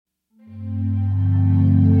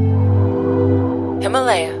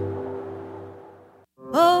Himalaya.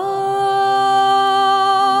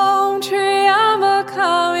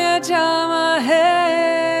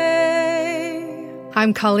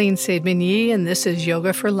 I'm Colleen Saidman-Yee, and this is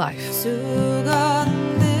Yoga for Life.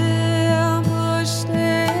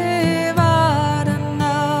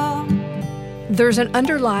 There's an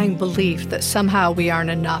underlying belief that somehow we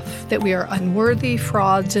aren't enough, that we are unworthy,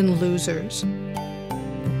 frauds, and losers.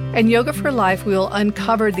 In Yoga for Life, we will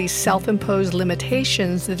uncover these self-imposed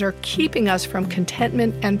limitations that are keeping us from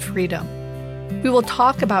contentment and freedom. We will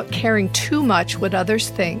talk about caring too much what others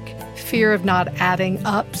think, fear of not adding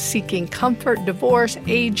up, seeking comfort, divorce,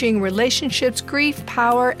 aging, relationships, grief,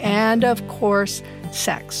 power, and, of course,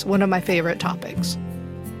 sex, one of my favorite topics.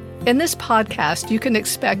 In this podcast, you can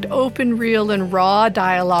expect open, real, and raw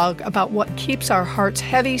dialogue about what keeps our hearts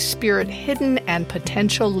heavy, spirit hidden, and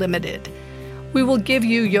potential limited. We will give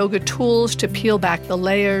you yoga tools to peel back the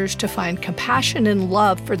layers, to find compassion and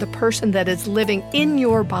love for the person that is living in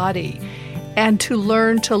your body, and to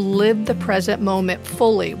learn to live the present moment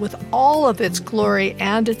fully with all of its glory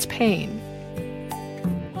and its pain.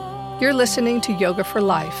 You're listening to Yoga for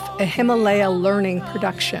Life, a Himalaya learning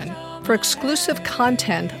production. For exclusive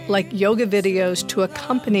content like yoga videos to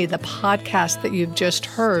accompany the podcast that you've just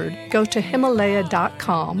heard, go to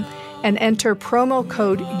Himalaya.com and enter promo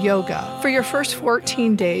code YOGA for your first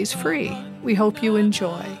 14 days free. We hope you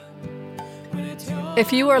enjoy.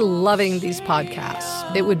 If you are loving these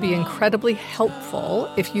podcasts, it would be incredibly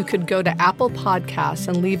helpful if you could go to Apple Podcasts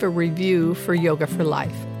and leave a review for Yoga for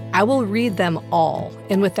Life. I will read them all,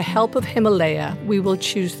 and with the help of Himalaya, we will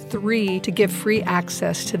choose 3 to give free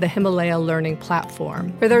access to the Himalaya Learning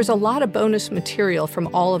Platform, where there's a lot of bonus material from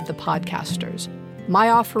all of the podcasters. My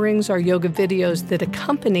offerings are yoga videos that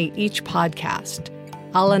accompany each podcast.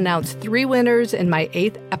 I'll announce 3 winners in my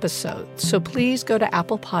 8th episode, so please go to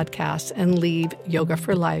Apple Podcasts and leave Yoga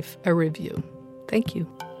for Life a review. Thank you.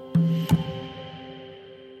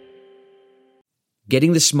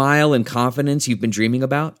 Getting the smile and confidence you've been dreaming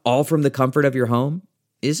about, all from the comfort of your home,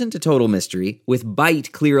 isn't a total mystery with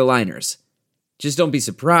Byte clear aligners. Just don't be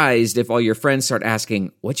surprised if all your friends start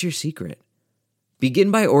asking, "What's your secret?"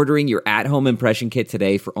 Begin by ordering your at-home impression kit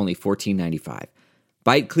today for only $14.95.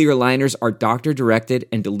 Byte clear aligners are doctor-directed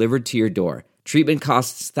and delivered to your door. Treatment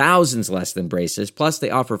costs thousands less than braces, plus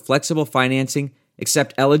they offer flexible financing,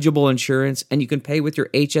 accept eligible insurance, and you can pay with your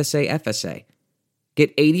HSA FSA.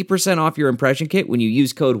 Get 80% off your impression kit when you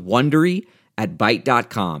use code WONDERY at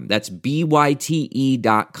Byte.com. That's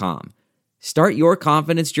BYTE.com. Start your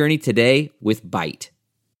confidence journey today with Byte.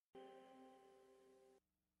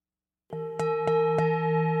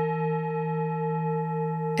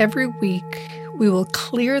 Every week, we will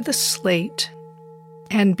clear the slate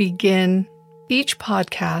and begin each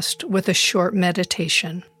podcast with a short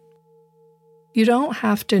meditation. You don't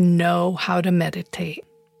have to know how to meditate.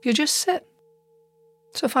 You just sit.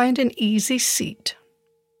 So find an easy seat.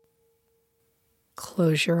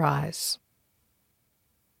 Close your eyes.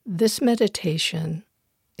 This meditation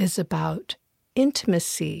is about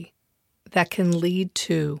intimacy that can lead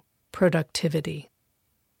to productivity.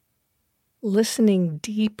 Listening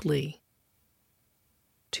deeply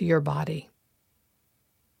to your body.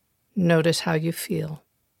 Notice how you feel.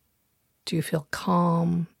 Do you feel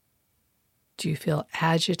calm? Do you feel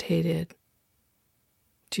agitated?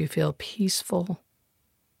 Do you feel peaceful?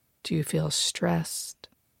 Do you feel stressed?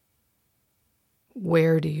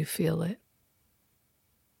 Where do you feel it?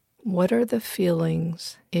 What are the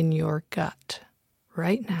feelings in your gut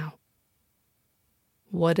right now?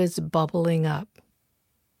 What is bubbling up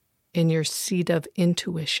in your seat of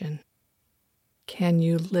intuition? Can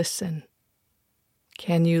you listen?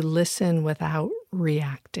 Can you listen without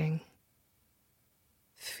reacting?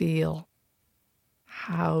 Feel.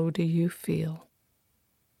 How do you feel?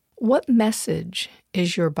 What message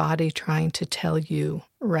is your body trying to tell you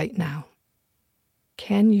right now?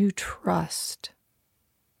 Can you trust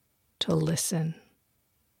to listen,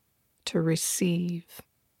 to receive?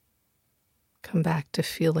 Come back to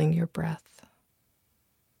feeling your breath.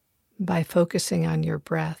 By focusing on your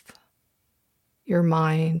breath, your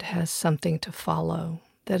mind has something to follow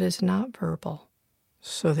that is not verbal,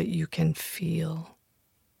 so that you can feel.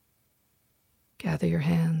 Gather your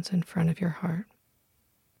hands in front of your heart,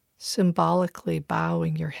 symbolically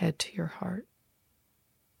bowing your head to your heart.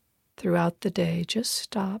 Throughout the day, just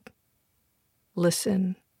stop,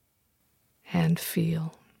 listen, and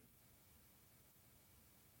feel.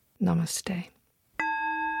 Namaste.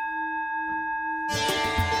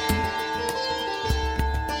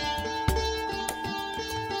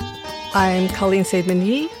 I'm Colleen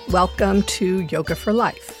Saidman-Yee. Welcome to Yoga for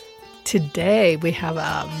Life. Today, we have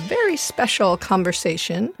a very special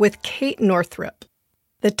conversation with Kate Northrup.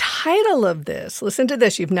 The title of this, listen to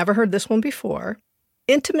this, you've never heard this one before,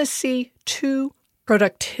 Intimacy to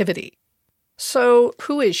Productivity. So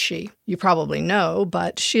who is she? You probably know,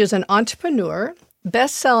 but she is an entrepreneur,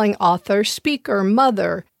 best-selling author, speaker,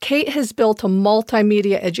 mother. Kate has built a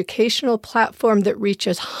multimedia educational platform that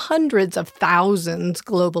reaches hundreds of thousands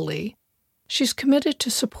globally. She's committed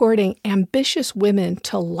to supporting ambitious women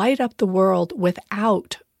to light up the world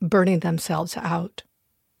without burning themselves out.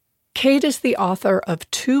 Kate is the author of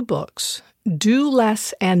 2 books, Do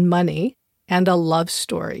Less and Money, and A Love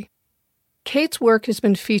Story. Kate's work has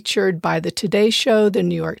been featured by The Today Show, The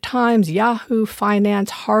New York Times, Yahoo, Finance,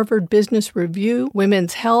 Harvard Business Review,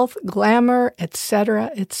 Women's Health, Glamour,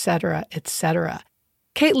 etc., etc., etc.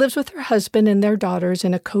 Kate lives with her husband and their daughters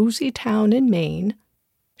in a cozy town in Maine.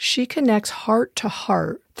 She connects heart to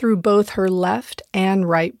heart through both her left and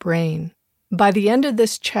right brain. By the end of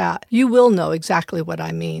this chat, you will know exactly what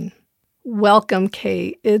I mean. Welcome,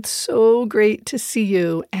 Kate. It's so great to see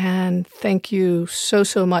you, and thank you so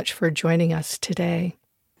much for joining us today.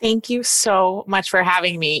 Thank you so much for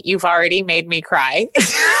having me. You've already made me cry.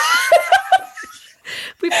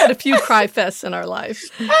 We've had a few cry fests in our life.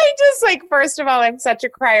 First of all, I'm such a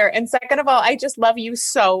crier. And second of all, I just love you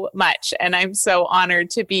so much. And I'm so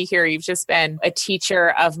honored to be here. You've just been a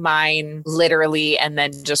teacher of mine, literally, and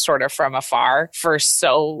then just sort of from afar for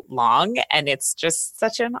so long. And it's just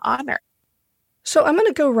such an honor. So I'm going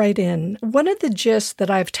to go right in. One of the gists that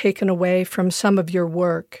I've taken away from some of your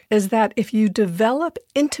work is that if you develop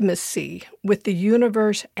intimacy with the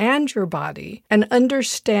universe and your body and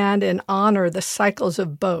understand and honor the cycles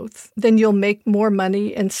of both, then you'll make more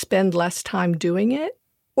money and spend less time doing it.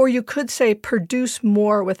 Or you could say produce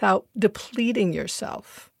more without depleting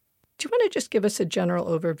yourself. Do you want to just give us a general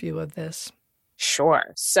overview of this?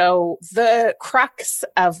 Sure. So the crux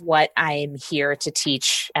of what I'm here to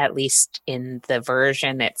teach, at least in the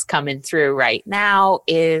version that's coming through right now,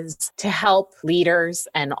 is to help leaders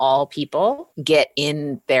and all people get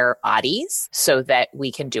in their bodies so that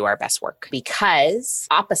we can do our best work. Because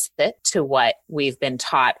opposite to what we've been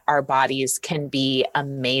taught, our bodies can be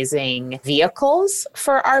amazing vehicles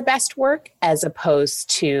for our best work as opposed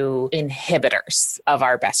to inhibitors of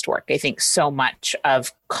our best work. I think so much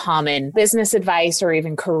of common business advice or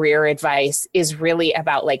even career advice is really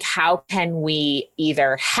about how can we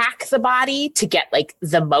either hack the body to get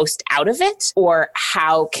the most out of it, or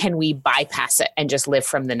how can we bypass it and just live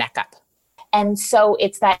from the neck up? And so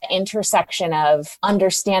it's that intersection of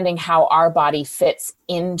understanding how our body fits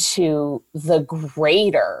into the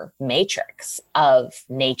greater matrix of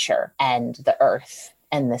nature and the earth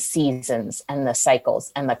and the seasons and the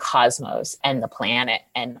cycles and the cosmos and the planet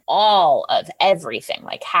and all of everything,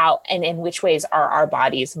 how and in which ways are our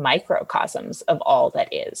bodies microcosms of all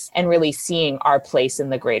that is, and really seeing our place in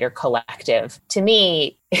the greater collective. To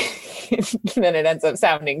me, then it ends up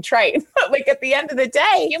sounding trite. But at the end of the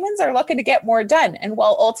day, humans are looking to get more done. And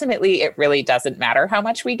while ultimately it really doesn't matter how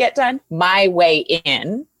much we get done, my way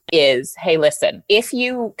in is, hey, listen, if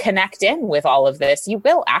you connect in with all of this, you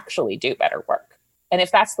will actually do better work. And if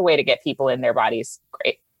that's the way to get people in their bodies,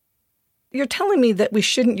 great. You're telling me that we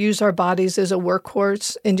shouldn't use our bodies as a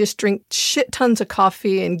workhorse and just drink shit tons of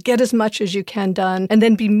coffee and get as much as you can done and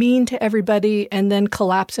then be mean to everybody and then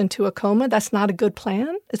collapse into a coma? That's not a good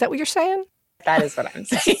plan? Is that what you're saying? That is what I'm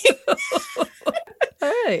saying.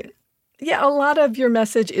 All right. Yeah, a lot of your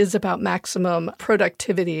message is about maximum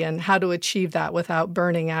productivity and how to achieve that without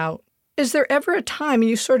burning out. Is there ever a time, and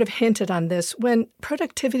you sort of hinted on this, when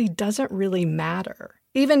productivity doesn't really matter?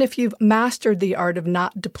 Even if you've mastered the art of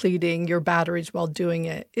not depleting your batteries while doing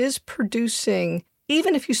it, is producing,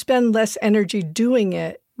 even if you spend less energy doing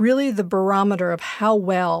it, really the barometer of how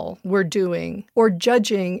well we're doing or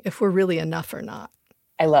judging if we're really enough or not?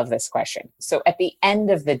 I love this question. So at the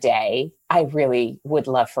end of the day, I really would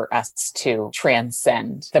love for us to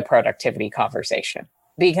transcend the productivity conversation.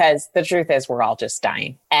 Because the truth is we're all just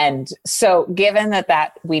dying. And so given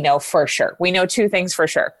that we know for sure, we know 2 things for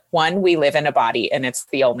sure. 1, we live in a body and it's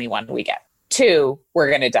the only one we get. 2, we're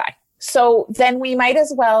going to die. So then we might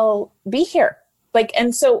as well be here.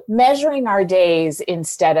 And so measuring our days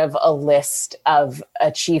instead of a list of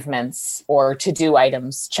achievements or to-do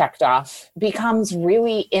items checked off becomes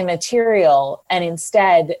really immaterial. And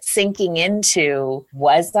instead sinking into,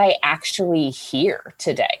 was I actually here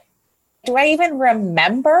today? Do I even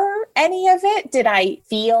remember any of it? Did I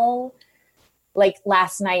feel like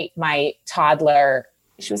last night my toddler,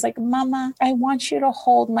 She was like, Mama, I want you to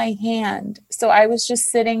hold my hand. So I was just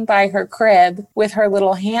sitting by her crib with her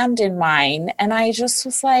little hand in mine. And I just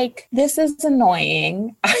was like, this is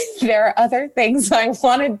annoying. There are other things I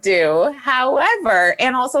want to do. However,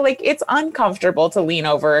 and also like, it's uncomfortable to lean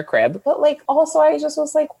over a crib. But like, also I just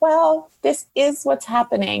was like, well, this is what's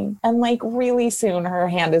happening. And like really soon her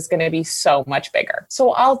hand is going to be so much bigger.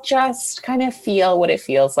 So I'll just kind of feel what it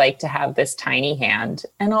feels like to have this tiny hand,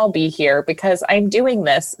 and I'll be here because I'm doing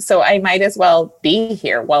this. So I might as well be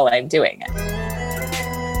here while I'm doing it.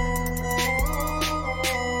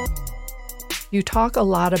 You talk a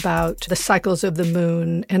lot about the cycles of the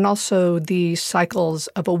moon and also the cycles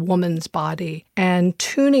of a woman's body, and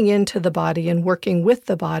tuning into the body and working with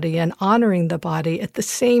the body and honoring the body, at the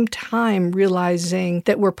same time realizing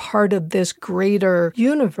that we're part of this greater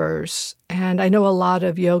universe. And I know a lot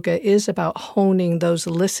of yoga is about honing those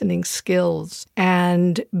listening skills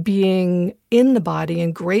and being in the body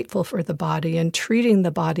and grateful for the body and treating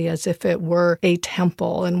the body as if it were a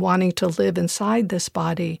temple and wanting to live inside this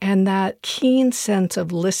body. And that keen sense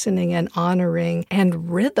of listening and honoring and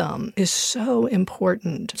rhythm is so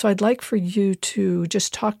important. So I'd like for you to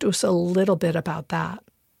just talk to us a little bit about that.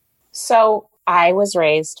 So I was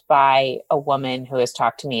raised by a woman who has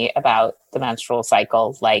talked to me about the menstrual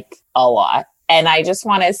cycle like a lot. And I just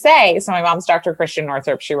want to say, so my mom's Dr. Christian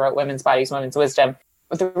Northrup. She wrote Women's Bodies, Women's Wisdom.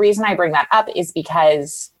 But the reason I bring that up is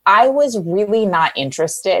because I was really not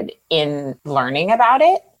interested in learning about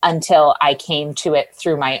it until I came to it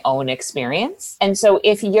through my own experience. And so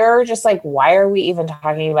if you're just like, why are we even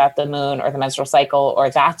talking about the moon or the menstrual cycle, or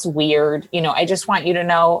that's weird, I just want you to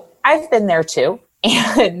know I've been there too.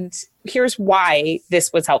 And here's why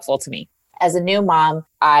this was helpful to me. As a new mom,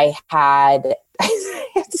 I had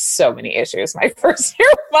so many issues. My first year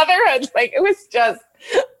of motherhood, it was just,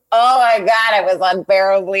 oh my God, it was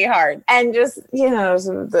unbearably hard. And just,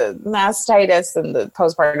 the mastitis and the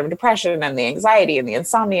postpartum depression and the anxiety and the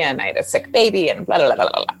insomnia, and I had a sick baby and blah, blah, blah,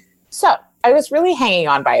 blah, blah. So I was really hanging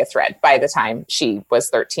on by a thread by the time she was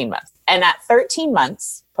 13 months. And at 13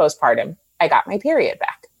 months postpartum, I got my period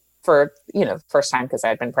back. For, the first time, because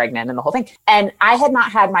I'd been pregnant and the whole thing. And I had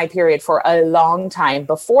not had my period for a long time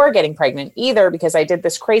before getting pregnant either, because I did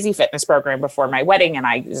this crazy fitness program before my wedding and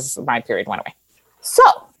my period went away. So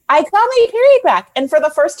I got my period back. And for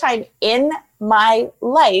the first time in my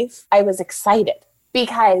life, I was excited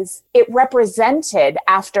because it represented,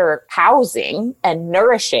 after housing and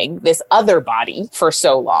nourishing this other body for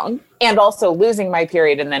so long, and also losing my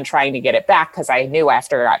period and then trying to get it back, because I knew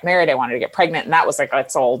after I got married, I wanted to get pregnant. And that was like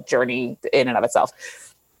its whole journey in and of itself.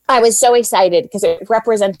 I was so excited because it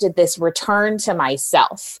represented this return to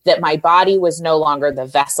myself, that my body was no longer the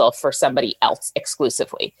vessel for somebody else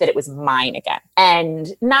exclusively, that it was mine again.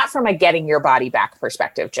 And not from a getting your body back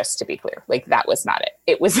perspective, just to be clear, that was not it.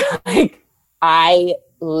 It was like, I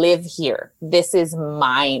live here. This is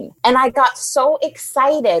mine. And I got so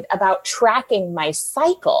excited about tracking my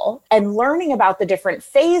cycle and learning about the different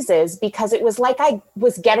phases, because it was like I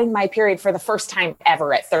was getting my period for the first time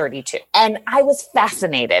ever at 32. And I was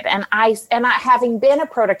fascinated. And I having been a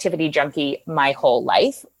productivity junkie my whole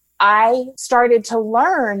life, I started to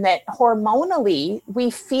learn that hormonally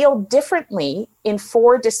we feel differently in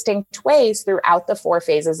 4 distinct ways throughout the 4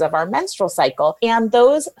 phases of our menstrual cycle. And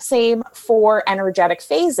those same 4 energetic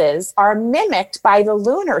phases are mimicked by the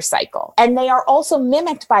lunar cycle. And they are also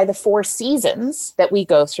mimicked by the 4 seasons that we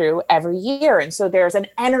go through every year. And so there's an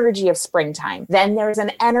energy of springtime, then there's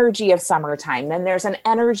an energy of summertime, then there's an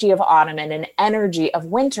energy of autumn and an energy of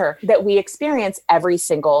winter that we experience every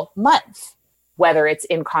single month, whether it's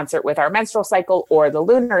in concert with our menstrual cycle or the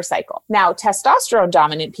lunar cycle. Now, testosterone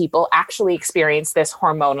dominant people actually experience this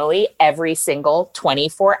hormonally every single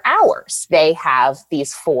 24 hours. They have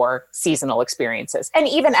these 4 seasonal experiences. And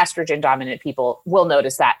even estrogen dominant people will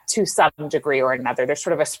notice that to some degree or another. There's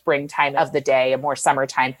sort of a springtime of the day, a more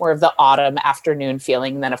summertime, more of the autumn afternoon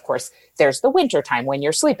feeling. And then, of course, there's the winter time when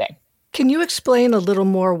you're sleeping. Can you explain a little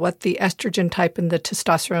more what the estrogen type and the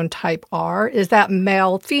testosterone type are? Is that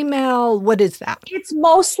male, female? What is that? It's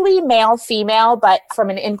mostly male, female, but from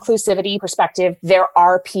an inclusivity perspective, there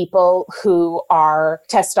are people who are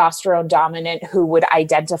testosterone dominant who would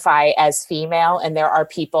identify as female, and there are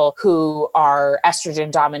people who are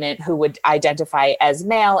estrogen dominant who would identify as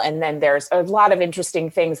male. And then there's a lot of interesting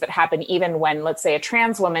things that happen even when, let's say, a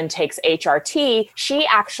trans woman takes HRT, she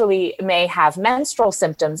actually may have menstrual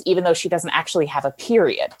symptoms, even though she doesn't actually have a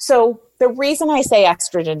period. So the reason I say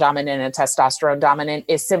estrogen dominant and testosterone dominant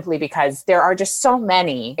is simply because there are just so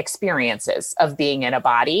many experiences of being in a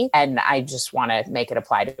body, and I just want to make it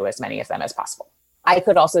apply to as many of them as possible. I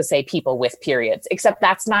could also say people with periods, except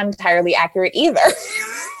that's not entirely accurate either.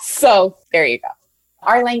 So there you go.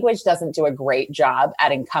 Our language doesn't do a great job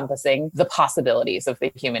at encompassing the possibilities of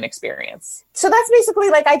the human experience. So that's basically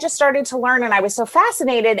like I just started to learn and I was so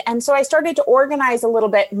fascinated. And so I started to organize a little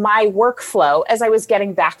bit my workflow as I was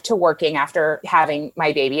getting back to working after having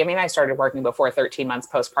my baby. I mean, I started working before 13 months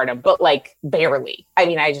postpartum, but like barely. I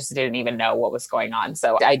mean, I just didn't even know what was going on.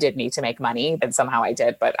 So I did need to make money and somehow I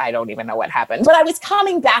did, but I don't even know what happened. But I was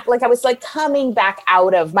coming back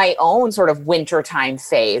out of my own sort of wintertime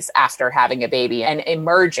phase after having a baby and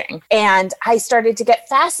emerging. And I started to get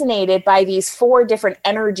fascinated by these 4 different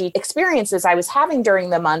energy experiences I was having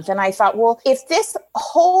during the month. And I thought, well, if this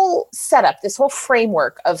whole setup, this whole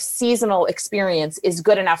framework of seasonal experience is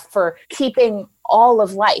good enough for keeping all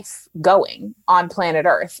of life going on planet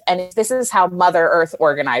Earth, and if this is how Mother Earth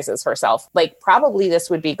organizes herself, like probably this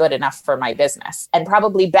would be good enough for my business and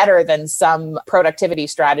probably better than some productivity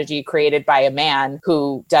strategy created by a man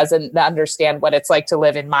who doesn't understand what it's like to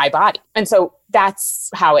live in my body. And so that's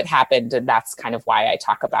how it happened. And that's kind of why I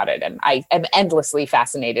talk about it. And I am endlessly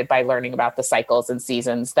fascinated by learning about the cycles and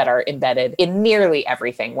seasons that are embedded in nearly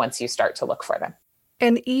everything once you start to look for them.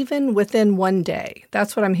 And even within one day,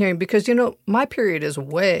 that's what I'm hearing, because, you know, my period is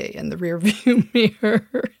way in the rearview mirror.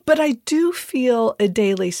 But I do feel a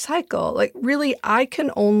daily cycle. Like, really, I can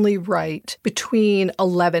only write between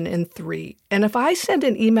 11 and 3. And if I send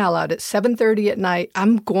an email out at 7:30 at night,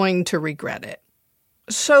 I'm going to regret it.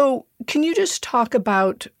 So can you just talk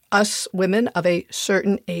about us women of a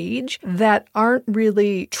certain age that aren't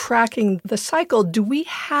really tracking the cycle? Do we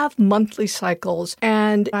have monthly cycles?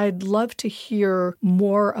 And I'd love to hear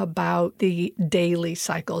more about the daily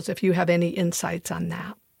cycles, if you have any insights on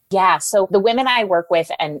that. Yeah. So the women I work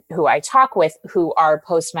with and who I talk with who are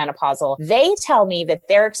postmenopausal, they tell me that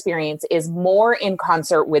their experience is more in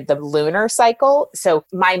concert with the lunar cycle. So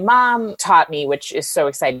my mom taught me, which is so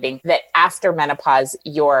exciting, that after menopause,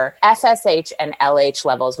 your FSH and LH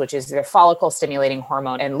levels, which is your follicle stimulating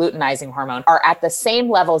hormone and luteinizing hormone, are at the same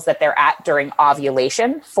levels that they're at during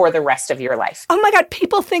ovulation for the rest of your life. Oh my God,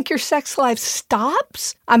 people think your sex life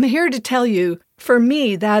stops? I'm here to tell you, for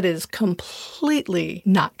me, that is completely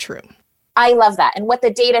not true. I love that. And what the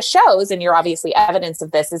data shows, and you're obviously evidence of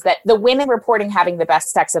this, is that the women reporting having the best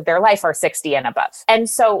sex of their life are 60 and above. And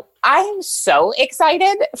so I'm so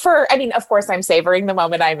excited of course I'm savoring the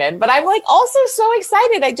moment I'm in, but I'm like also so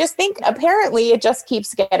excited. I just think apparently it just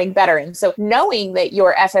keeps getting better. And so knowing that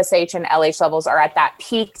your FSH and LH levels are at that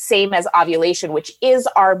peak, same as ovulation, which is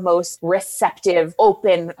our most receptive,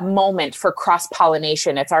 open moment for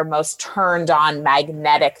cross-pollination. It's our most turned on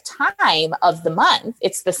magnetic time of the month.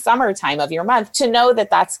 It's the summertime of your month. To know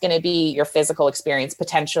that that's going to be your physical experience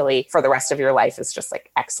potentially for the rest of your life is just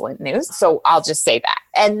like excellent news. So I'll just say that.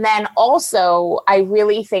 And then also, I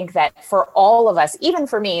really think that for all of us, even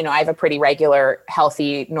for me, I have a pretty regular,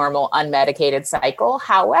 healthy, normal, unmedicated cycle.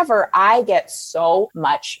 However, I get so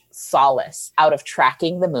much solace out of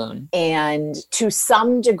tracking the moon and to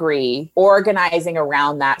some degree organizing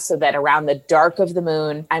around that so that around the dark of the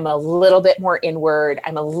moon, I'm a little bit more inward.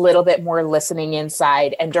 I'm a little bit more listening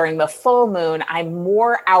inside. And during the full moon, I'm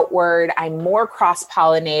more outward. I'm more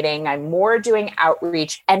cross-pollinating. I'm more doing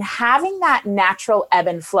outreach and having that natural ebb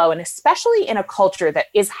and flow. And especially in a culture that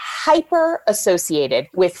is hyper associated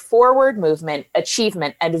with forward movement,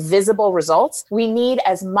 achievement, and visible results, we need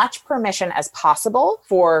as much permission as possible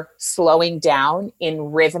for slowing down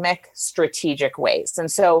in rhythmic, strategic ways.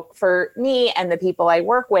 And so for me and the people I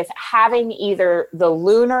work with, having either the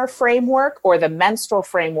lunar framework or the menstrual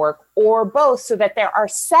framework or both, so that there are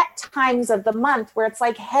set times of the month where it's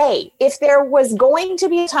like, hey, if there was going to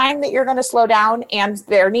be a time that you're going to slow down, and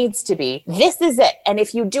there needs to be, this is it. And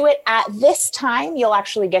if you do it at this time, you'll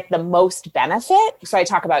actually get the most benefit. So I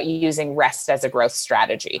talk about using rest as a growth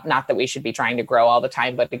strategy. Not that we should be trying to grow all the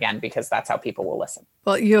time, but again, because that's how people will listen.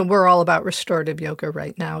 Well, we're all about restorative yoga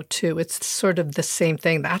right now, too. It's sort of the same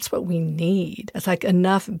thing. That's what we need. It's like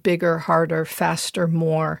enough, bigger, harder, faster,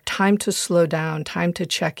 more, time to slow down, time to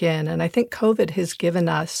check in. And I think COVID has given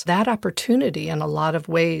us that opportunity in a lot of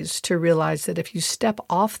ways to realize that if you step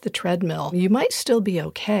off the treadmill, you might still be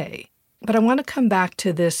okay. But I want to come back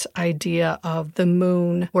to this idea of the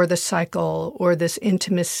moon or the cycle or this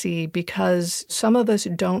intimacy, because some of us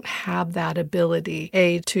don't have that ability,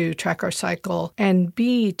 A, to track our cycle, and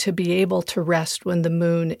B, to be able to rest when the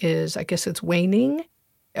moon is, I guess it's waning.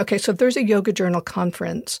 Okay, so if there's a Yoga Journal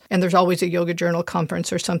conference, and there's always a Yoga Journal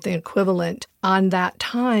conference or something equivalent, on that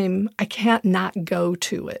time, I can't not go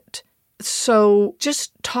to it. So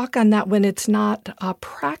just talk on that when it's not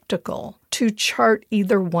practical to chart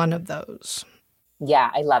either one of those.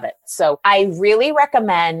 Yeah, I love it. So I really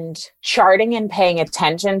recommend charting and paying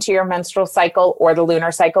attention to your menstrual cycle or the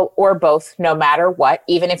lunar cycle or both, no matter what,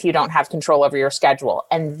 even if you don't have control over your schedule.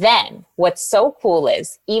 And then what's so cool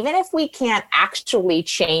is even if we can't actually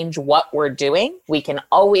change what we're doing, we can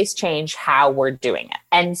always change how we're doing it.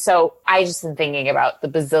 And so I just been thinking about the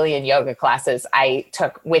bazillion yoga classes I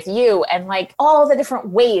took with you and like all the different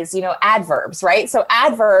ways, adverbs, right? So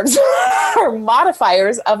adverbs are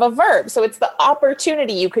modifiers of a verb. So it's the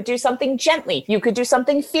opportunity. You could do something gently. You could do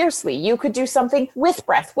something fiercely. You could do something with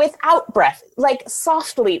breath, without breath, like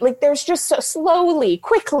softly, like there's just so slowly,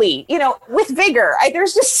 quickly, with vigor.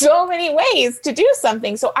 There's just so many ways to do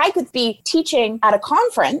something. So I could be teaching at a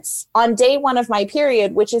conference on day one of my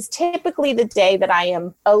period, which is typically the day that I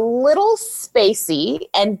am a little spacey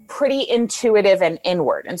and pretty intuitive and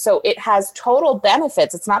inward. And so it has total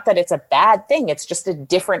benefits. It's not that it's a bad thing. It's just a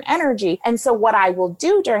different energy. And so what I will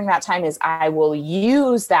do during that time is I will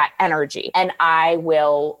use that energy and I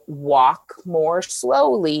will walk more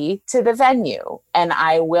slowly to the venue. And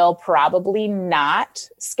I will probably not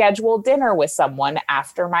schedule dinner with someone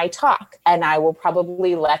after my talk. And I will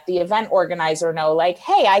probably let the event organizer know like,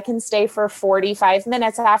 hey, I can stay for 45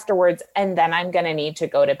 minutes afterwards. And then I'm going to need to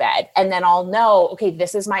go to bed. And then I'll know, okay,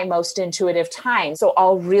 this is my most intuitive time. So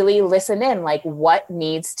I'll really listen in, like what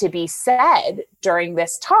needs to be said during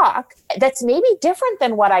this talk that's maybe different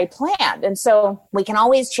than what I planned. And so we can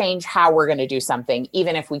always change how we're going to do something,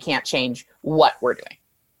 even if we can't change what we're doing.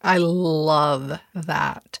 I love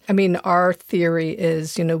that. I mean, our theory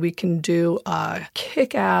is, we can do a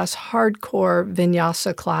kick-ass, hardcore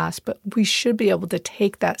vinyasa class, but we should be able to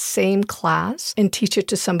take that same class and teach it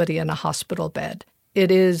to somebody in a hospital bed. It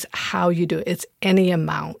is how you do it. It's any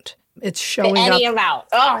amount. It's showing any up. amount.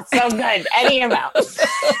 Oh, it's so good. Any amount.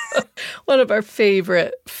 One of our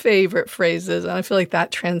favorite phrases. And I feel like that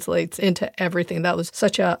translates into everything. That was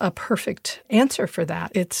such a perfect answer for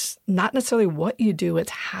that. It's not necessarily what you do,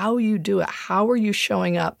 it's how you do it. How are you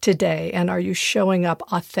showing up today? And are you showing up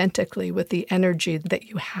authentically with the energy that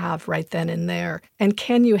you have right then and there? And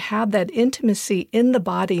can you have that intimacy in the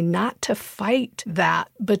body, not to fight that,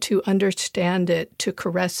 but to understand it, to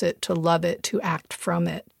caress it, to love it, to act from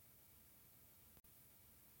it?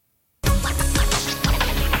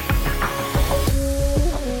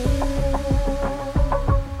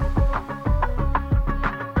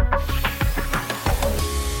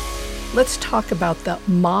 Let's talk about the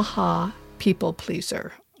Maha people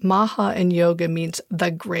pleaser. Maha in yoga means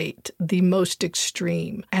the great, the most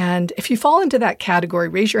extreme. And if you fall into that category,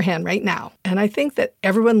 raise your hand right now. And I think that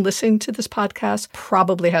everyone listening to this podcast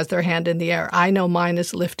probably has their hand in the air. I know mine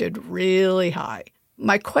is lifted really high.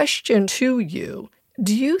 My question to you,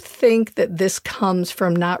 do you think that this comes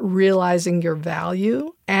from not realizing your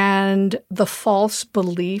value and the false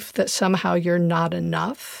belief that somehow you're not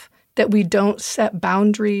enough? That we don't set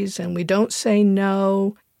boundaries and we don't say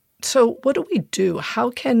no. So what do we do?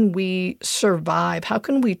 How can we survive? How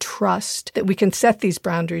can we trust that we can set these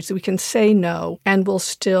boundaries, that we can say no, and we'll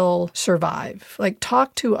still survive? Like,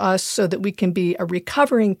 talk to us so that we can be a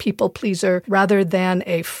recovering people pleaser rather than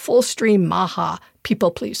a full stream Maha people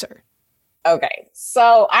pleaser. Okay,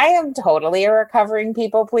 so I am totally a recovering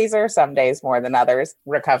people pleaser, some days more than others,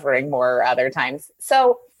 recovering more other times.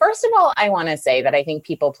 So first of all, I want to say that I think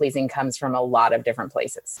people pleasing comes from a lot of different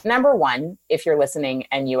places. Number one, if you're listening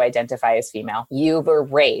and you identify as female, you were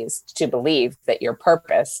raised to believe that your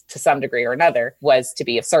purpose, to some degree or another, was to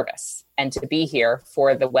be of service and to be here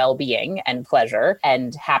for the well-being and pleasure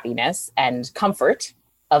and happiness and comfort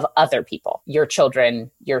of other people, your children,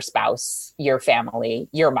 your spouse, your family,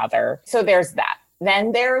 your mother. So there's that.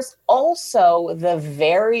 Then there's also the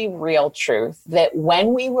very real truth that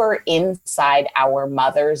when we were inside our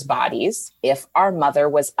mother's bodies, if our mother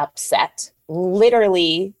was upset,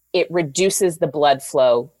 literally it reduces the blood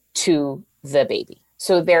flow to the baby.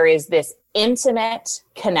 So there is this intimate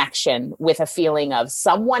connection with a feeling of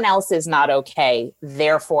someone else is not okay,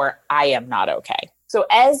 therefore I am not okay. So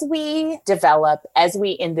as we develop, as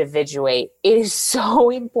we individuate, it is so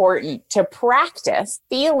important to practice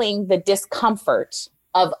feeling the discomfort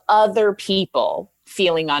of other people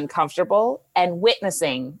feeling uncomfortable and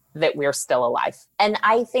witnessing that we're still alive. And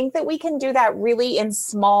I think that we can do that really in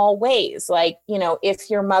small ways. Like, if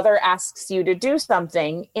your mother asks you to do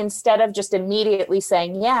something, instead of just immediately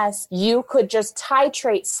saying yes, you could just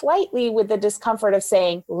titrate slightly with the discomfort of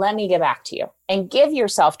saying, let me get back to you, and give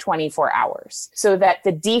yourself 24 hours so that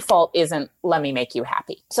the default isn't, let me make you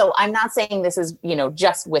happy. So I'm not saying this is,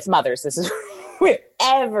 just with mothers. This is with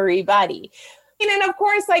everybody. and of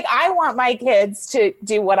course, like I want my kids to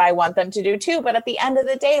do what I want them to do too. But at the end of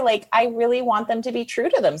the day, like I really want them to be true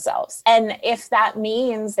to themselves. And if that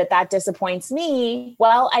means that that disappoints me,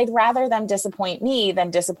 well, I'd rather them disappoint me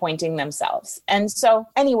than disappointing themselves. And so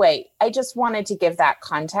anyway, I just wanted to give that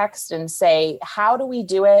context and say, how do we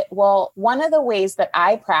do it? Well, one of the ways that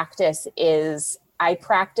I practice is I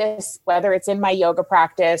practice, whether it's in my yoga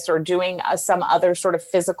practice or doing some other sort of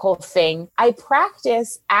physical thing, I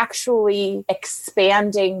practice actually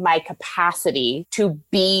expanding my capacity to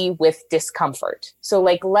be with discomfort. So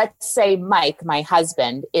like, let's say Mike, my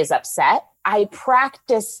husband, is upset. I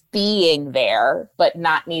practice being there, but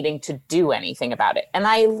not needing to do anything about it. And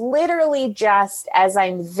I literally just, as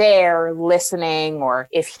I'm there listening, or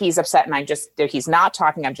if he's upset and he's not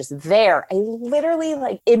talking, I'm just there. I literally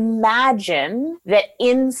like imagine that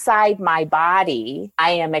inside my body,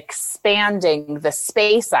 I am expanding the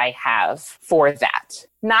space I have for that.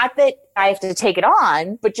 Not that I have to take it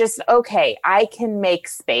on, but just, okay, I can make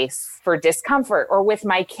space for discomfort. Or with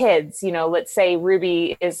my kids, let's say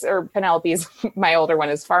Ruby or Penelope is, my older one,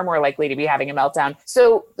 is far more likely to be having a meltdown.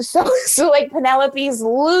 So like Penelope's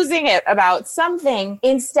losing it about something,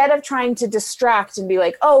 instead of trying to distract and be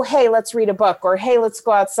like, oh, hey, let's read a book, or hey, let's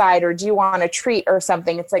go outside, or do you want a treat or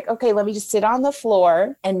something? It's like, okay, let me just sit on the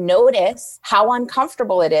floor and notice how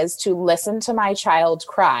uncomfortable it is to listen to my child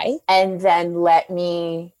cry, and then let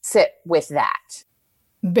me sit with that.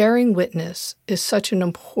 Bearing witness is such an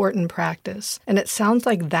important practice. And it sounds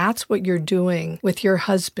like that's what you're doing with your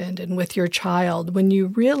husband and with your child when you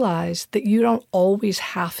realize that you don't always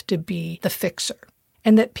have to be the fixer.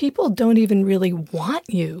 And that people don't even really want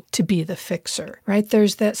you to be the fixer, right?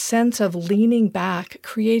 There's that sense of leaning back,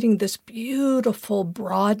 creating this beautiful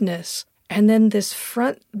broadness, and then this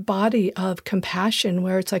front body of compassion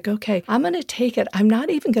where it's like, okay, I'm going to take it. I'm not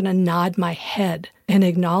even going to nod my head in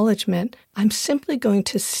acknowledgement. I'm simply going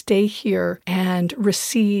to stay here and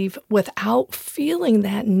receive without feeling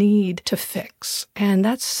that need to fix. And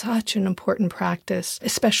that's such an important practice,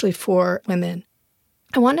 especially for women.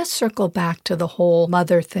 I want to circle back to the whole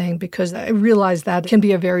mother thing because I realize that can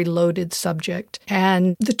be a very loaded subject.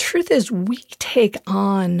 And the truth is we take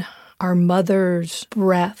on our mother's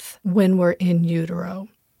breath when we're in utero.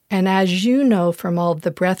 And as you know from all of the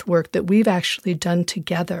breath work that we've actually done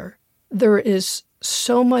together, there is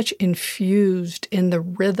so much infused in the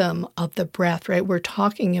rhythm of the breath, right? We're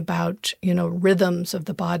talking about, rhythms of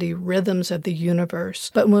the body, rhythms of the universe.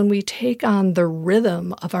 But when we take on the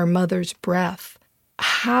rhythm of our mother's breath,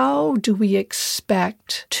 how do we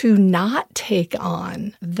expect to not take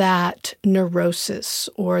on that neurosis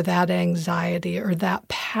or that anxiety or that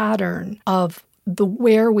pattern of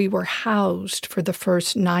where we were housed for the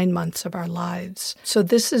first 9 months of our lives? So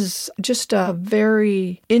this is just a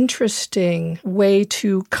very interesting way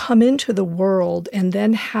to come into the world and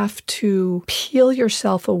then have to peel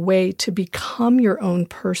yourself away to become your own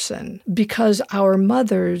person, because our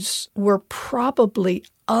mothers were probably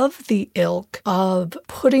of the ilk of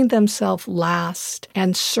putting themselves last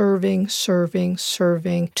and serving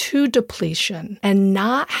to depletion and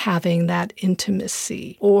not having that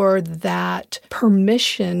intimacy or that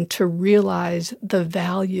permission to realize the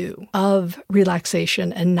value of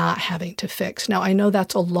relaxation and not having to fix. Now, I know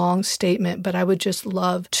that's a long statement, but I would just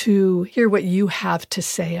love to hear what you have to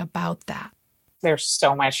say about that. There's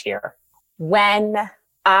so much here. When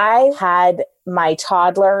I had my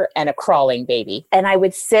toddler and a crawling baby, and I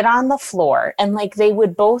would sit on the floor and like they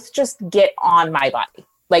would both just get on my body.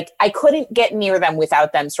 Like I couldn't get near them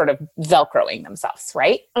without them sort of Velcroing themselves,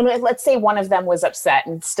 right? And let's say one of them was upset,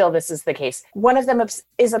 and still this is the case. One of them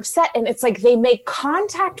is upset, and it's like they make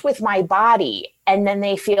contact with my body and then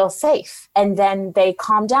they feel safe. And then they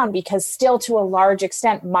calm down because still to a large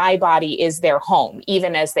extent, my body is their home,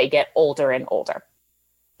 even as they get older and older.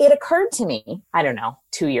 It occurred to me,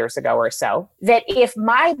 2 years ago or so, that if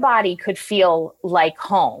my body could feel like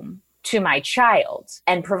home to my child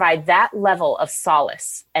and provide that level of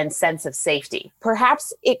solace and sense of safety,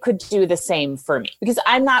 perhaps it could do the same for me. Because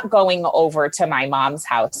I'm not going over to my mom's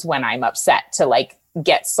house when I'm upset to like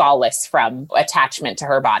get solace from attachment to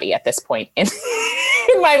her body at this point in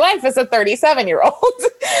my life as a 37-year-old.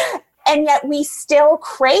 And yet we still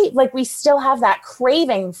we still have that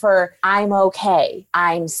craving for I'm okay,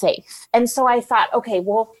 I'm safe. And so I thought, okay,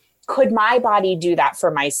 well, could my body do that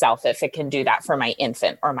for myself if it can do that for my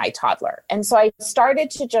infant or my toddler? And so I started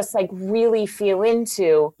to just like really feel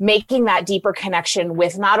into making that deeper connection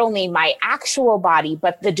with not only my actual body,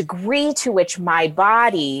 but the degree to which my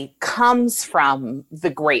body comes from the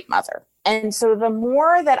Great Mother. And so the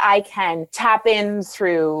more that I can tap in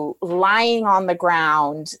through lying on the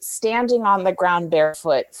ground, standing on the ground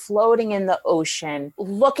barefoot, floating in the ocean,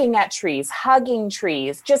 looking at trees, hugging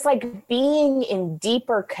trees, just like being in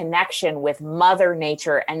deeper connection with Mother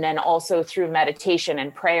Nature, and then also through meditation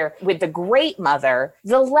and prayer with the Great Mother,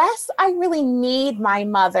 the less I really need my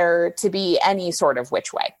mother to be any sort of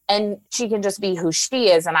which way. And she can just be who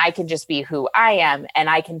she is, and I can just be who I am, and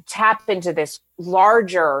I can tap into this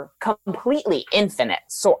larger, completely infinite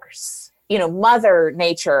source. You know, Mother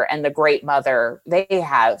Nature and the Great Mother, they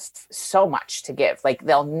have so much to give. Like,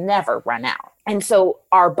 they'll never run out. And so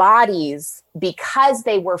our bodies, because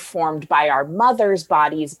they were formed by our mother's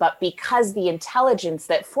bodies, but because the intelligence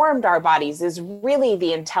that formed our bodies is really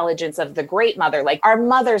the intelligence of the Great Mother, like our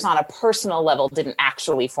mothers on a personal level didn't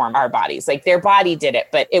actually form our bodies. Like, their body did it,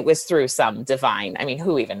 but it was through some divine, I mean,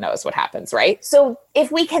 who even knows what happens, right? So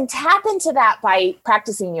if we can tap into that by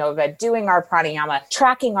practicing yoga, doing our pranayama,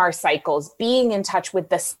 tracking our cycles, being in touch with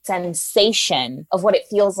the sensation of what it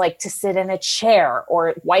feels like to sit in a chair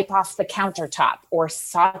or wipe off the countertop or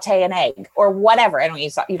saute an egg or whatever.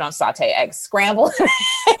 You don't saute eggs, scramble an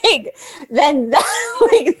egg. Then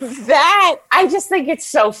that, I just think it's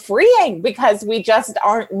so freeing, because we just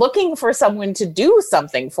aren't looking for someone to do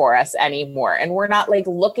something for us anymore. And we're not like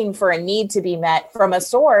looking for a need to be met from a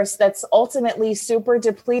source that's ultimately super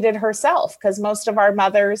depleted herself, because most of our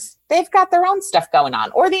mothers, they've got their own stuff going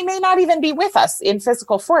on, or they may not even be with us in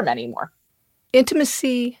physical form anymore.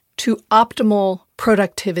 Intimacy to optimal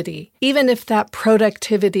productivity. Even if that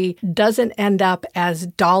productivity doesn't end up as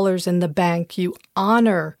dollars in the bank, you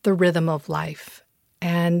honor the rhythm of life.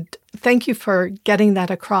 And thank you for getting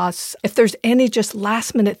that across. If there's any just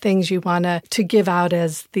last minute things you want to give out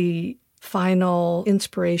as the final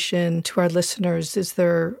inspiration to our listeners, is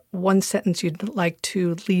there one sentence you'd like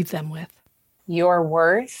to leave them with? Your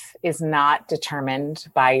worth is not determined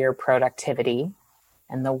by your productivity.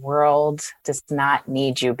 And the world does not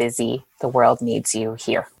need you busy. The world needs you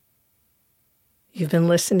here. You've been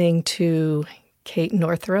listening to Kate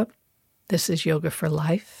Northrup. This is Yoga for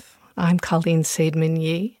Life. I'm Colleen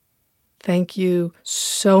Seidman-Yee. Thank you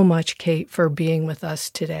so much, Kate, for being with us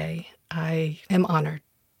today. I am honored.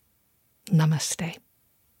 Namaste.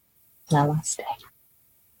 Namaste.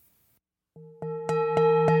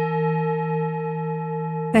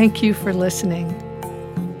 Thank you for listening.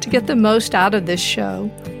 To get the most out of this show,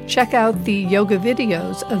 check out the yoga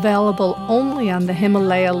videos available only on the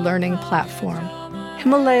Himalaya Learning platform.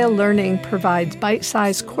 Himalaya Learning provides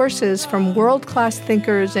bite-sized courses from world-class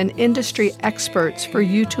thinkers and industry experts for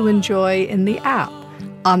you to enjoy in the app,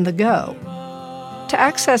 on the go. To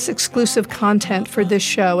access exclusive content for this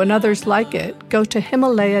show and others like it, go to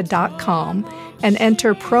Himalaya.com and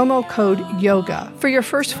enter promo code YOGA for your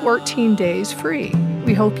first 14 days free.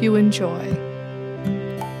 We hope you enjoy.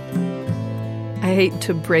 I hate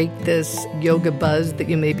to break this yoga buzz that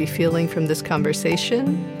you may be feeling from this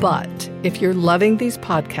conversation, but if you're loving these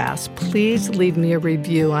podcasts, please leave me a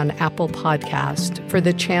review on Apple Podcast for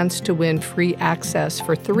the chance to win free access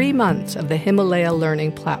for 3 months of the Himalaya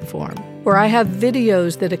Learning platform, where I have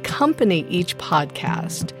videos that accompany each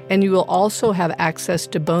podcast, and you will also have access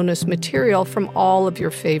to bonus material from all of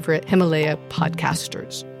your favorite Himalaya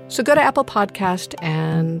podcasters. So go to Apple Podcast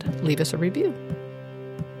and leave us a review.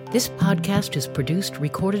 This podcast is produced,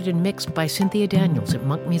 recorded, and mixed by Cynthia Daniels at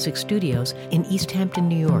Monk Music Studios in East Hampton,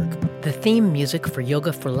 New York. The theme music for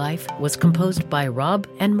Yoga for Life was composed by Rob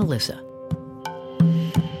and Melissa.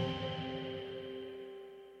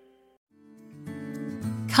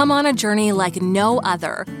 Come on a journey like no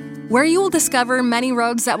other, where you will discover many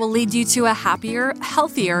roads that will lead you to a happier,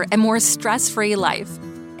 healthier, and more stress-free life.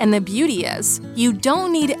 And the beauty is, you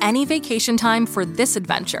don't need any vacation time for this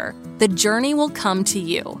adventure. The journey will come to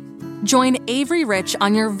you. Join Avery Rich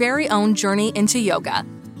on your very own journey into yoga.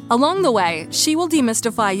 Along the way, she will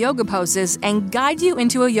demystify yoga poses and guide you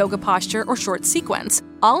into a yoga posture or short sequence,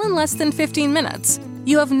 all in less than 15 minutes.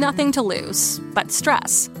 You have nothing to lose but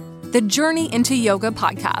stress. The Journey into Yoga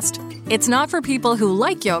podcast. It's not for people who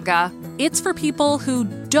like yoga, it's for people who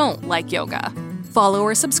don't like yoga. Follow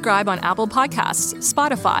or subscribe on Apple Podcasts,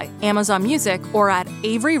 Spotify, Amazon Music, or at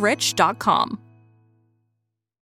averyrich.com.